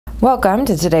Welcome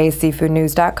to today's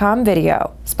SeafoodNews.com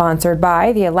video, sponsored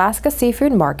by the Alaska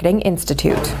Seafood Marketing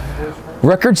Institute.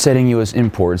 Record-setting U.S.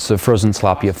 imports of frozen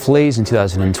tilapia fillets in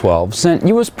 2012 sent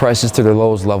U.S. prices to their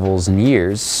lowest levels in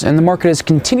years, and the market has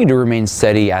continued to remain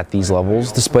steady at these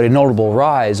levels despite a notable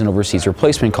rise in overseas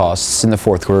replacement costs in the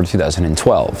fourth quarter of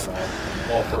 2012.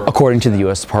 According to the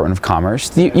U.S. Department of Commerce,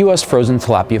 the U.S. frozen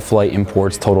tilapia fillet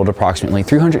imports totaled approximately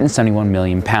 371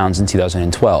 million pounds in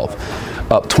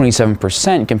 2012, up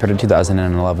 27% compared to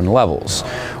 2011 levels,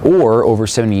 or over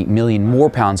 78 million more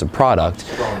pounds of product,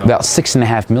 about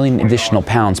 6.5 million additional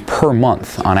pounds per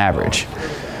month on average.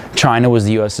 China was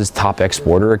the U.S.'s top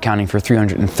exporter, accounting for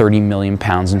 330 million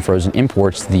pounds in frozen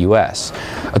imports to the U.S.,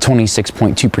 a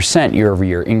 26.2%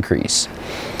 year-over-year increase.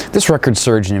 This record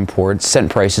surge in imports sent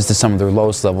prices to some of their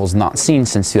lowest levels not seen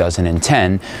since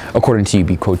 2010. According to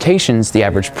UB Quotations, the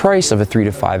average price of a 3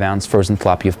 to 5 ounce frozen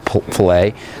tilapia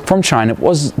fillet from China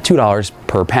was $2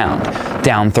 per pound,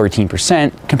 down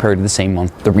 13% compared to the same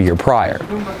month the year prior.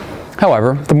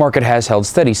 However, the market has held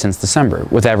steady since December,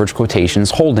 with average quotations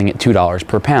holding at $2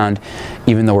 per pound,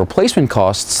 even though replacement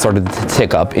costs started to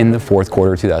tick up in the fourth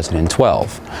quarter of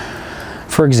 2012.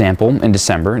 For example, in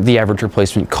December, the average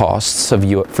replacement costs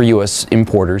for U.S.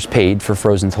 importers paid for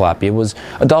frozen tilapia was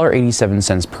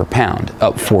 $1.87 per pound,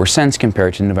 up 4 cents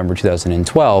compared to November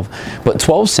 2012, but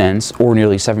 12 cents, or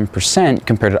nearly 7%,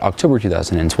 compared to October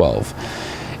 2012.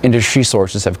 Industry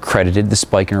sources have credited the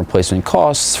spike in replacement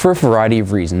costs for a variety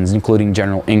of reasons, including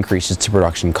general increases to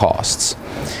production costs.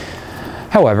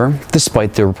 However,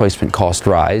 despite the replacement cost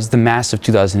rise, the massive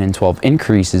 2012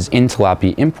 increases in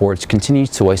tilapia imports continue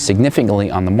to weigh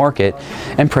significantly on the market,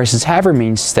 and prices have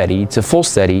remained steady to full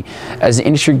steady as the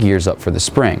industry gears up for the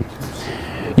spring.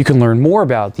 You can learn more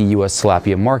about the U.S.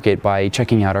 tilapia market by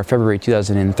checking out our February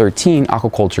 2013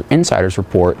 Aquaculture Insiders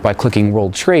Report by clicking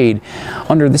World Trade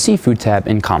under the Seafood tab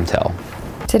in ComTel.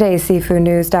 Today's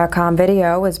SeafoodNews.com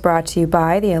video was brought to you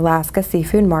by the Alaska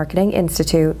Seafood Marketing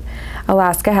Institute.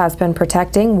 Alaska has been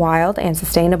protecting wild and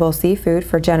sustainable seafood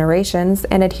for generations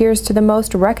and adheres to the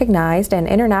most recognized and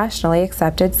internationally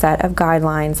accepted set of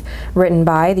guidelines written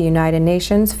by the United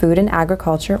Nations Food and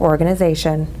Agriculture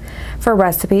Organization. For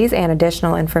recipes and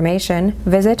additional information,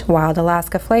 visit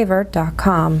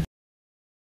wildalaskaflavor.com.